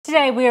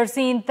Today, we are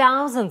seeing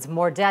thousands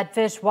more dead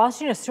fish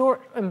washing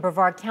ashore in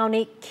Brevard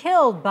County,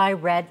 killed by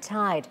red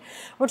tide.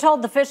 We're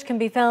told the fish can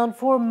be found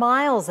for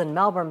miles in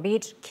Melbourne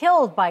Beach,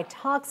 killed by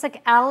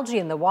toxic algae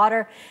in the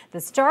water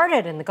that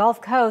started in the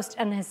Gulf Coast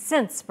and has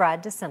since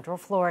spread to Central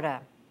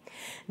Florida.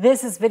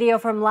 This is video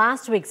from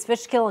last week's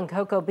fish kill in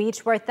Cocoa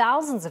Beach, where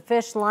thousands of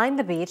fish lined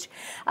the beach.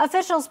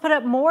 Officials put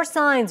up more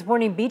signs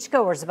warning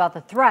beachgoers about the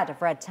threat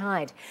of red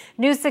tide.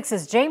 News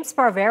 6's James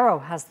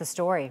Sparvero has the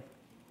story.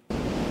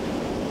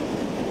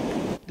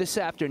 This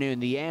afternoon,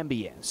 the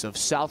ambience of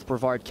South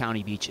Brevard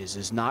County beaches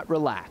is not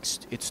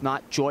relaxed, it's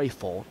not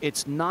joyful,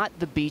 it's not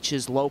the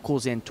beaches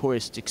locals and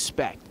tourists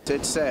expect.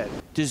 It's sad.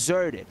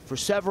 Deserted for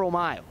several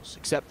miles,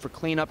 except for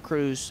cleanup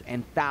crews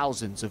and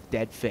thousands of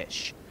dead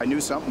fish. I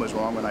knew something was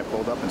wrong when I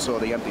pulled up and saw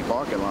the empty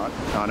parking lot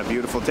on a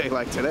beautiful day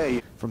like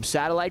today. From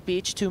Satellite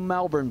Beach to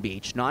Melbourne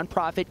Beach,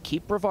 nonprofit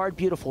Keep Brevard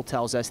Beautiful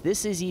tells us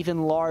this is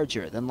even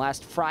larger than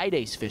last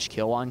Friday's fish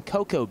kill on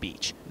Cocoa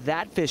Beach.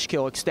 That fish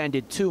kill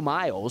extended 2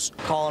 miles.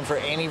 Calling for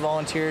any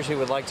volunteers who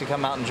would like to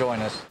come out and join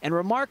us. And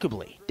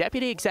remarkably,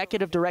 Deputy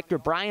Executive Director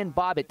Brian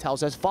Bobbitt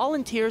tells us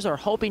volunteers are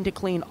hoping to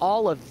clean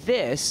all of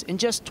this in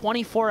just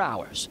 24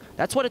 hours.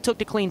 That's what it took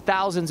to clean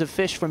thousands of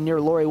fish from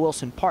near Laurie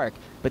Wilson Park.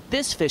 But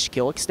this fish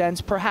kill extends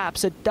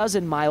perhaps a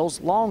dozen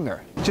miles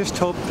longer. Just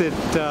hope that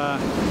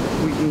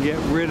we can get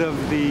rid of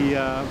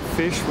the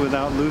fish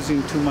without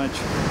losing too much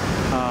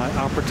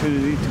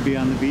opportunity to be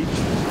on the beach.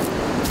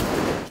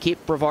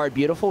 Keep Brevard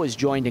Beautiful is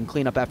joined in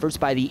cleanup efforts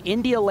by the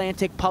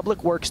Indialantic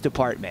Public Works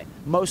Department.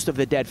 Most of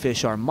the dead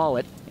fish are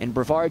mullet. In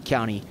Brevard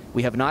County,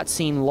 we have not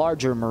seen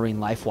larger marine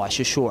life wash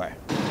ashore.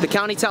 The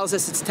county tells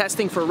us it's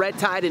testing for red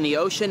tide in the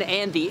ocean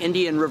and the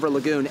Indian River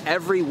Lagoon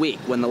every week.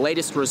 When the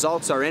latest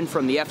results are in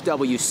from the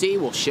FWC,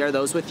 we'll share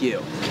those with you.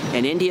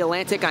 In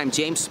Indialantic, I'm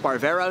James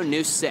Sparvero,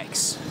 News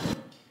 6.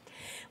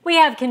 We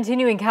have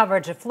continuing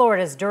coverage of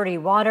Florida's dirty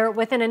water,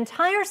 with an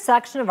entire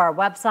section of our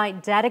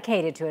website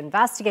dedicated to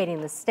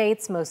investigating the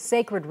state's most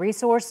sacred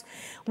resource.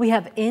 We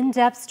have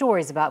in-depth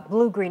stories about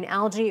blue-green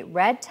algae,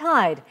 red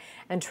tide,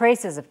 and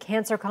traces of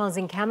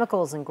cancer-causing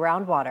chemicals in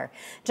groundwater.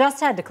 Just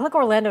head to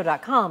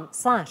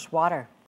clickorlando.com/water.